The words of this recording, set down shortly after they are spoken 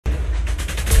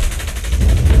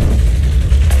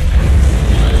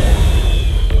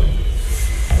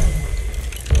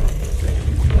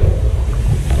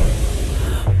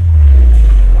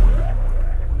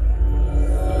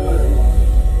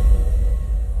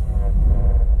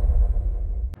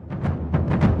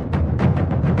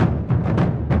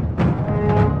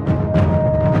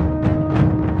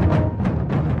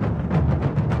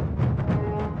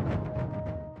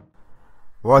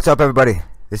What's up, everybody?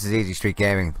 This is Easy Street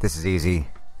Gaming. This is Easy.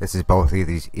 This is both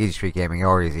Easy Street Gaming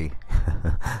or Easy.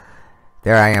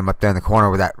 There I am up there in the corner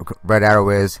where that red arrow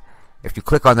is. If you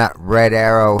click on that red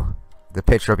arrow, the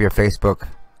picture of your Facebook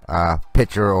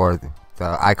picture or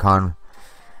the icon,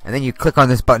 and then you click on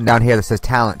this button down here that says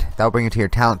talent, that'll bring you to your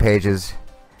talent pages.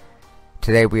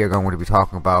 Today we are going to be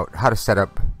talking about how to set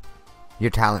up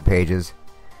your talent pages.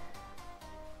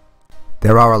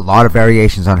 There are a lot of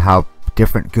variations on how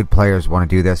different good players want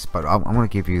to do this, but I'm going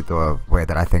to give you the way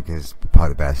that I think is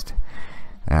probably the best.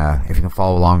 If you can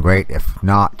follow along, great. If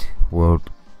not, we'll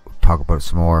talk about it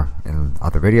some more in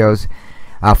other videos.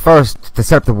 First, to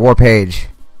set up the war page,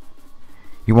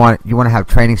 you want to have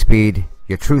training speed,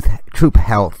 your troop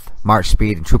health, march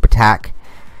speed, and troop attack.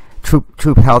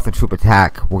 Troop health and troop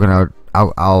attack.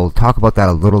 I'll talk about that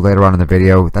a little later on in the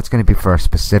video. That's going to be for a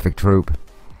specific troop,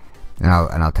 and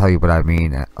I'll tell you what I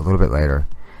mean a little bit later.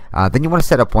 Then you want to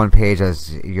set up one page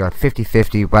as your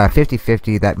 50-50. By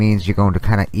 50-50, that means you're going to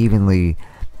kind of evenly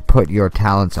put your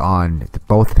talents on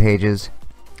both pages,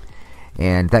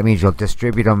 and that means you'll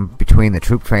distribute them between the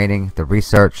troop training, the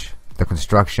research, the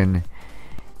construction,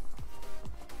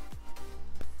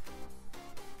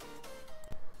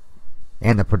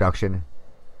 and the production.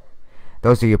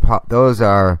 Those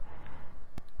are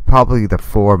probably the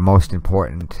four most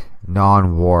important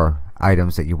non-war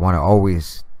items that you want to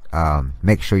always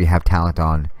make sure you have talent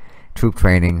on: troop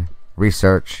training,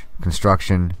 research,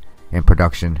 construction, and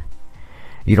production.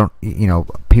 You know,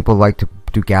 people like to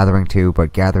do gathering too,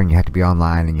 but gathering you have to be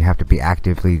online and you have to be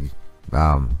actively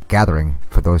gathering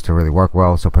for those to really work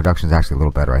well. So production is actually a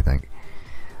little better, I think.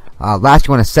 Last,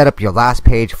 you want to set up your last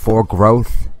page for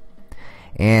growth,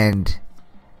 and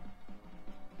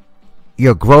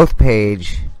your growth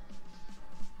page.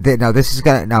 Now this is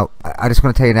gonna. I just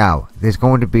want to tell you now. There's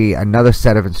going to be another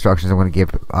set of instructions I'm going to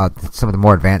give some of the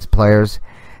more advanced players.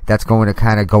 That's going to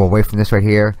kind of go away from this right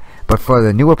here. But for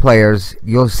the newer players,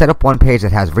 you'll set up one page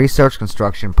that has research,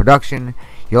 construction, production.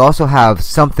 You'll also have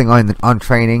something on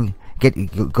training.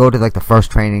 Go to like the first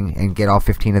training and get all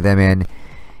 15 of them in,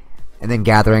 and then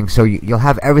gathering. So you'll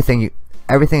have everything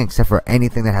except for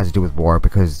anything that has to do with war,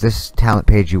 because this talent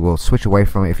page you will switch away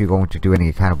from if you're going to do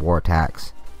any kind of war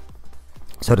attacks.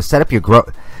 So to set up your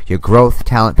growth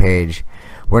talent page,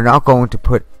 we're not going to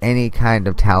put any kind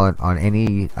of talent on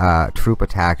any troop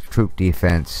attack, troop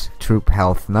defense, troop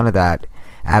health, none of that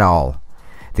at all.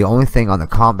 The only thing on the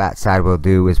combat side we'll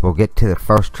do is we'll get to the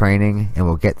first training, and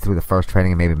we'll get through the first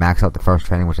training and maybe max out the first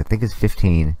training, which I think is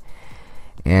 15.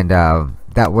 And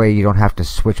that way you don't have to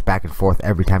switch back and forth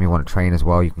every time you want to train as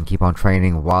well. You can keep on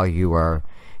training while you are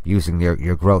using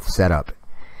your growth setup.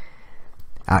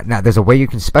 Now there's a way you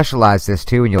can specialize this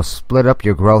too, and you'll split up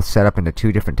your growth setup into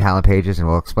two different talent pages, and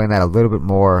we'll explain that a little bit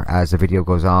more as the video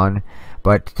goes on.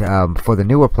 But for the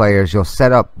newer players, you'll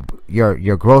set up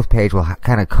your growth page will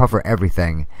kind of cover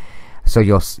everything. So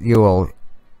you'll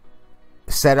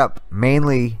set up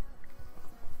mainly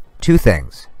two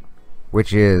things,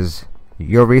 which is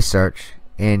your research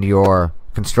and your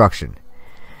construction.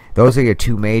 Those are your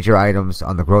two major items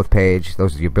on the growth page.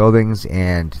 Those are your buildings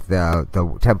and the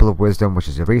Temple of Wisdom, which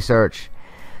is your research.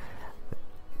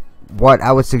 What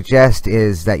I would suggest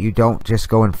is that you don't just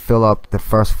go and fill up the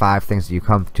first 5 things that you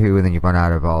come to and then you run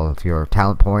out of all of your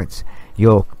talent points.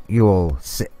 You'll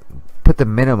put the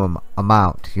minimum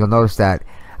amount. You'll notice that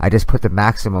I just put the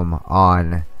maximum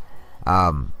on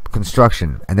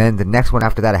construction, and then the next one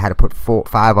after that I had to put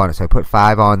 5 on it. So I put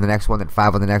 5 on the next one, then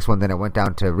 5 on the next one, then it went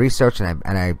down to research, and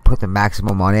I put the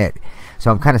maximum on it.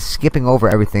 So I'm kind of skipping over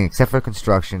everything except for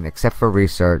construction, except for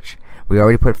research. We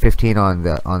already put 15 on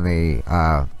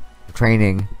the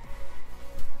training.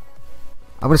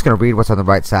 I'm just going to read what's on the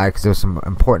right side because there's some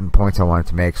important points I wanted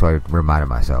to make, so I reminded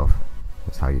myself.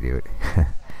 That's how you do it.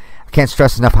 I can't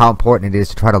stress enough how important it is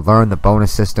to try to learn the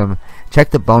bonus system.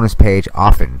 Check the bonus page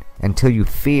often until you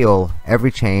feel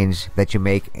every change that you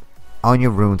make on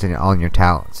your runes and on your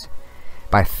talents.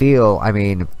 By feel, I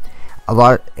mean a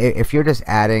lot. If you're just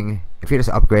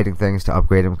upgrading things to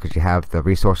upgrade them because you have the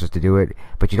resources to do it,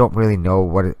 but you don't really know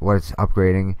what it's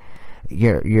upgrading,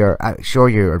 you're sure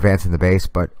you're advancing the base,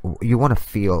 but you want to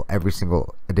feel every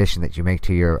single addition that you make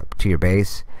to your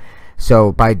base.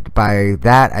 So by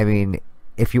that I mean,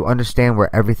 if you understand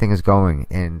where everything is going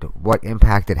and what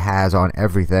impact it has on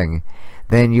everything,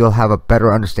 then you'll have a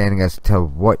better understanding as to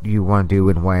what you want to do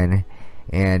and when.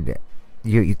 And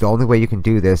the only way you can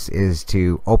do this is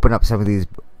to open up some of these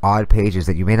odd pages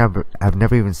that you may not have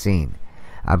never even seen.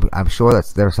 I'm sure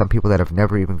that there are some people that have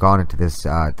never even gone into this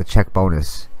the check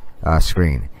bonus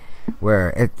screen,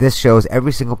 where this shows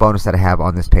every single bonus that I have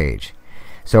on this page.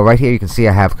 So right here you can see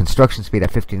I have construction speed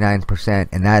at 59%,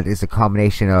 and that is a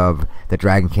combination of the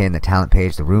Dragonkin, the talent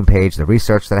page, the rune page, the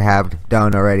research that I have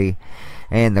done already,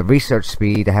 and the research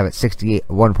speed I have at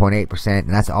 61.8%, and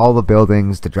that's all the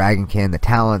buildings, the Dragonkin, the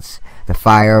talents, the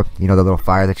fire, you know, the little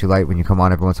fire that you light when you come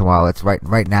on every once in a while. It's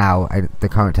right now, at the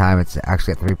current time, it's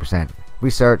actually at 3%.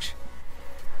 Research.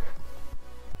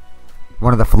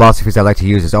 One of the philosophies I like to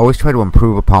use is always try to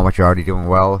improve upon what you're already doing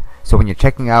well. So when you're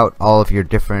checking out all of your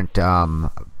different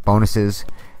bonuses,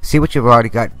 see what you've already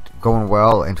got going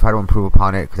well and try to improve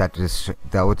upon it, because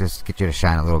that will just get you to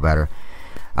shine a little better.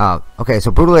 Okay, so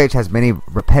Brutal Age has many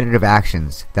repetitive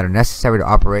actions that are necessary to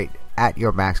operate at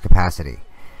your max capacity.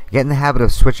 Get in the habit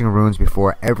of switching runes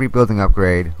before every building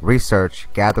upgrade, research,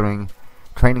 gathering,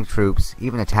 training troops,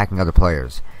 even attacking other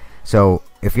players. So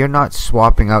if you're not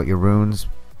swapping out your runes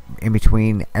in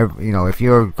between, you know, if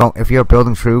you're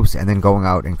building troops and then going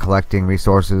out and collecting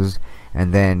resources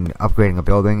and then upgrading a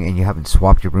building and you haven't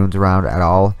swapped your runes around at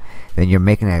all, then you're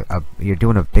making you're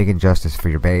doing a big injustice for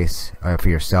your base, or for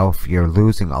yourself. You're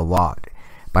losing a lot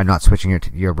by not switching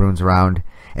your runes around.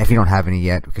 If you don't have any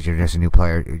yet, because you're just a new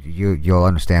player, you'll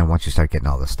understand once you start getting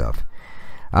all this stuff.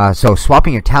 So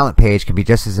swapping your talent page can be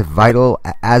just as vital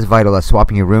as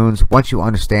swapping your runes. Once you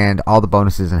understand all the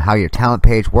bonuses and how your talent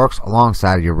page works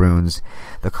alongside of your runes,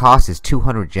 the cost is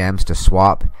 200 gems to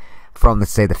swap from,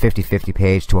 let's say, the 50-50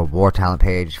 page to a war talent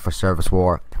page for server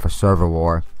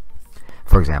war,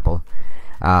 for example.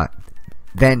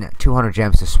 Then 200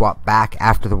 gems to swap back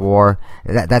after the war.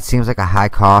 That seems like a high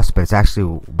cost, but it's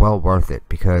actually well worth it,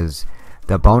 because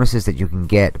the bonuses that you can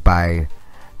get by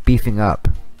beefing up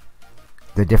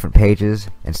the different pages,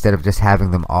 instead of just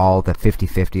having them all the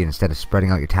 50-50, and instead of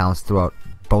spreading out your talents throughout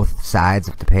both sides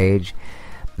of the page,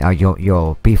 now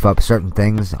you'll beef up certain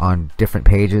things on different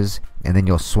pages, and then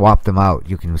you'll swap them out.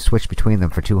 You can switch between them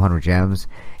for 200 gems,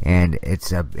 and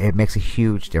it makes a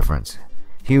huge difference.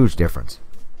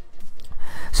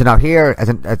 So now here, as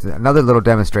another little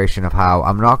demonstration of how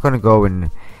I'm not going to go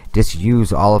and just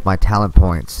use all of my talent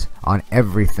points on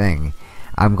everything.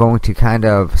 I'm going to kind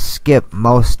of skip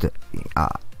most.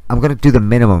 I'm going to do the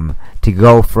minimum to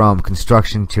go from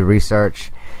construction to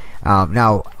research.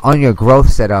 Now, on your growth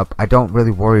setup, I don't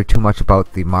really worry too much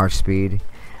about the march speed.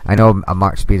 I know a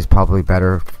march speed is probably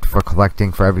better for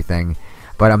collecting for everything,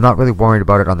 but I'm not really worried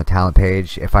about it on the talent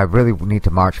page. If I really need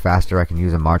to march faster, I can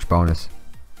use a march bonus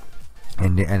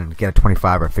and get a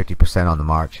 25 or 50% on the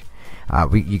march.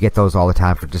 You get those all the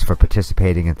time just for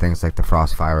participating in things like the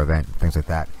Frostfire event and things like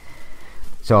that.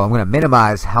 So I'm going to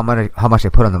minimize how much I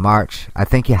put on the march. I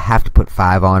think you have to put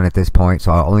 5 on at this point,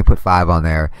 so I'll only put 5 on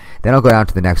there. Then I'll go down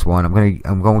to the next one.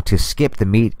 I'm going to skip the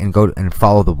meat and go and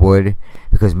follow the wood,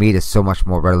 because meat is so much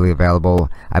more readily available.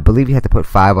 I believe you have to put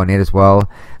 5 on it as well.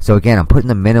 So again, I'm putting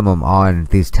the minimum on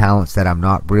these talents that I'm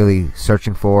not really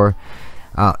searching for.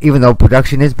 Even though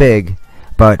production is big,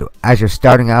 but as you're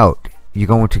starting out, you're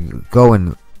going to go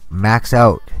and max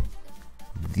out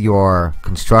your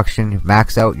construction,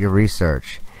 max out your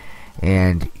research,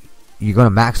 and you're going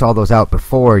to max all those out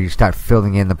before you start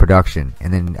filling in the production.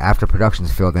 And then after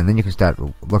production's filled in, then you can start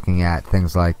looking at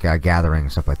things like gathering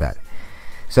and stuff like that.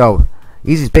 So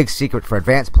Easy's big secret for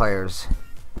advanced players: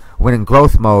 when in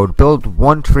growth mode, build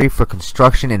one tree for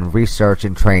construction and research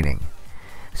and training.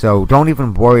 So don't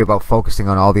even worry about focusing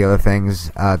on all the other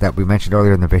things that we mentioned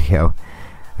earlier in the video.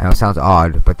 I know it sounds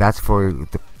odd, but that's for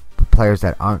the players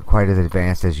that aren't quite as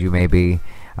advanced as you may be.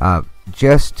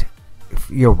 Just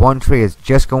your one tree is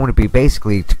just going to be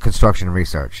basically construction and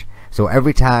research. So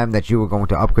every time that you are going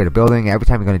to upgrade a building, every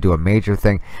time you're going to do a major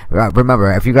thing,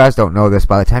 remember, if you guys don't know this,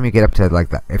 by the time you get up to like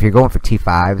if you're going for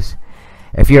T5s,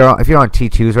 if you're on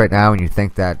T2s right now and you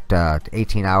think that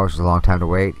 18 hours is a long time to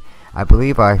wait, I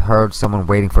believe I heard someone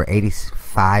waiting for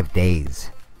 85 days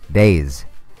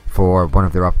for one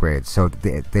of their upgrades. So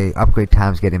the upgrade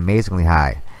times get amazingly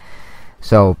high.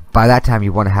 So by that time,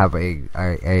 you want to have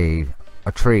a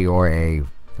tree or a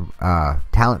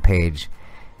talent page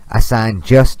assigned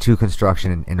just to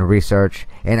construction and research.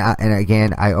 And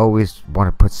again, I always want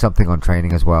to put something on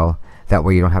training as well. That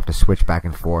way, you don't have to switch back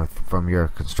and forth from your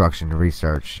construction to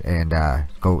research and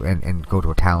go to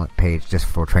a talent page just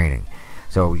for training.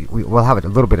 So we'll have a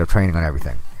little bit of training on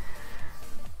everything.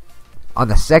 On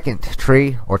the second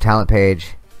tree or talent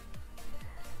page,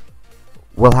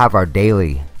 we'll have our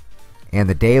daily, and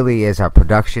the daily is our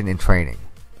production and training.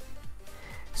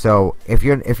 So if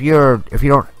you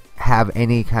don't have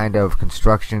any kind of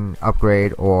construction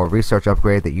upgrade or research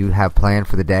upgrade that you have planned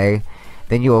for the day,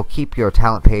 then you will keep your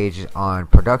talent page on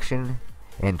production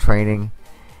and training.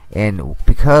 And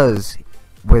because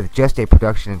with just a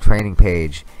production and training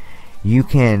page, you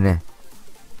can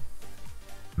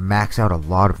max out a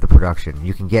lot of the production.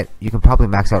 You can probably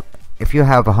max out, if you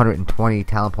have 120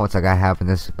 talent points like I have in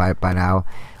this by now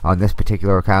on this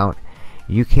particular account.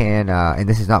 You can, and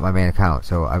this is not my main account,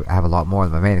 so I have a lot more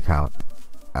than my main account.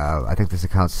 I think this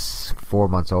account's 4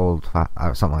 months old,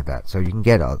 or something like that. So you can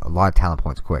get a lot of talent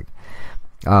points quick.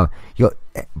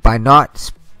 By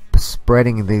not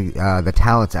spreading the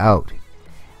talents out,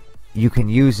 you can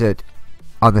use it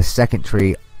on the second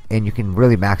tree, and you can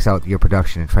really max out your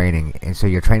production and training. And so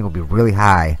your training will be really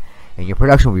high, and your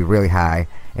production will be really high,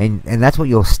 and that's what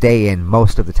you'll stay in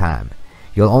most of the time.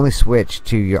 You'll only switch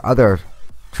to your other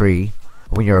tree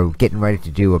when you're getting ready to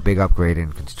do a big upgrade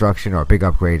in construction or a big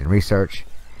upgrade in research.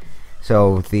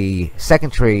 So the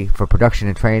second tree for production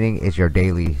and training is your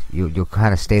daily. You'll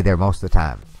kind of stay there most of the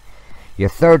time. Your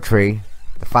third tree,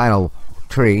 the final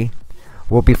tree,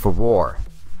 will be for war.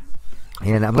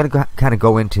 And I'm going to kind of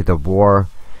go into the war.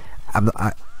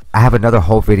 I have another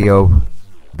whole video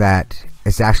that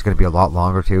is actually going to be a lot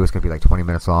longer too. It's going to be like 20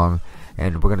 minutes long,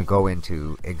 and we're going to go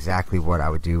into exactly what I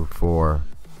would do for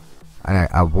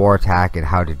a war attack and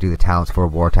how to do the talents for a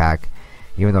war attack.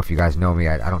 Even though, if you guys know me,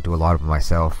 I don't do a lot of them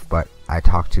myself, but I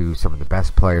talk to some of the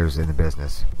best players in the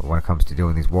business when it comes to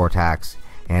doing these war attacks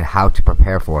and how to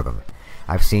prepare for them.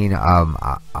 I've seen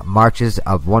marches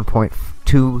of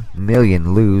 1.2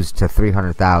 million lose to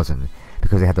 300,000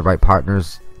 because they had the right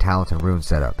partners, talents, and runes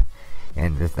set up,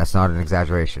 and that's not an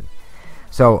exaggeration.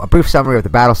 So a brief summary of the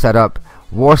battle setup.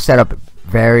 War setup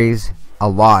varies a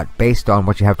lot based on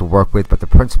what you have to work with, but the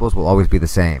principles will always be the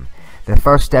same. The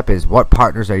first step is what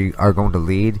partners are going to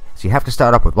lead. So you have to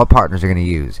start up with what partners you're going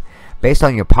to use. Based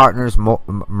on your partner's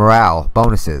morale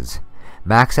bonuses,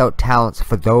 max out talents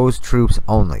for those troops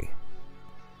only.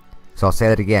 So I'll say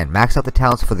that again. Max out the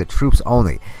talents for the troops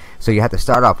only. So you have to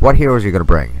start off what heroes you're going to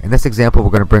bring. In this example, we're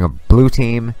going to bring a blue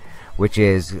team, which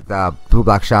is the blue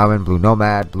black shaman, blue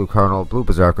nomad, blue colonel, blue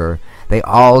berserker. They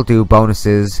all do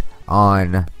bonuses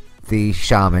on the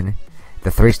shaman. The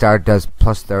 3-star does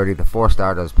plus 30, the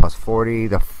 4-star does plus 40,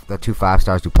 the 2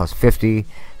 5-stars do plus 50.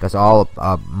 That's all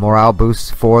morale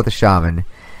boosts for the shaman.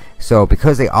 So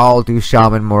because they all do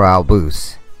shaman morale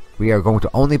boosts, we are going to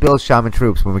only build shaman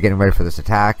troops when we're getting ready for this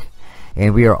attack.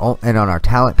 And and on our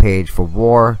talent page for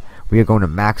war, we are going to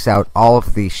max out all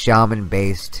of the shaman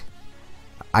based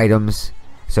items.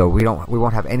 So we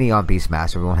won't have any on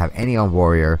Beastmaster, we won't have any on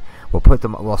Warrior.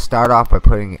 We'll start off by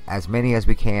putting as many as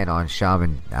we can on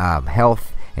Shaman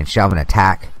health and Shaman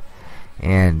attack,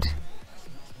 and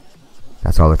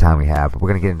that's all the time we have. We're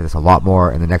gonna get into this a lot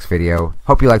more in the next video.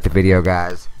 Hope you liked the video,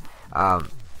 guys.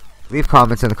 Leave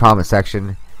comments in the comment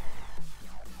section.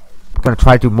 I'm gonna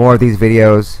try to do more of these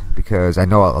videos because I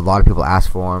know a lot of people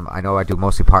ask for them. I know I do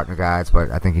mostly partner guides,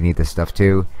 but I think you need this stuff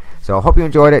too. So I hope you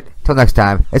enjoyed it. Till next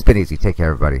time, it's been easy. Take care,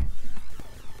 everybody.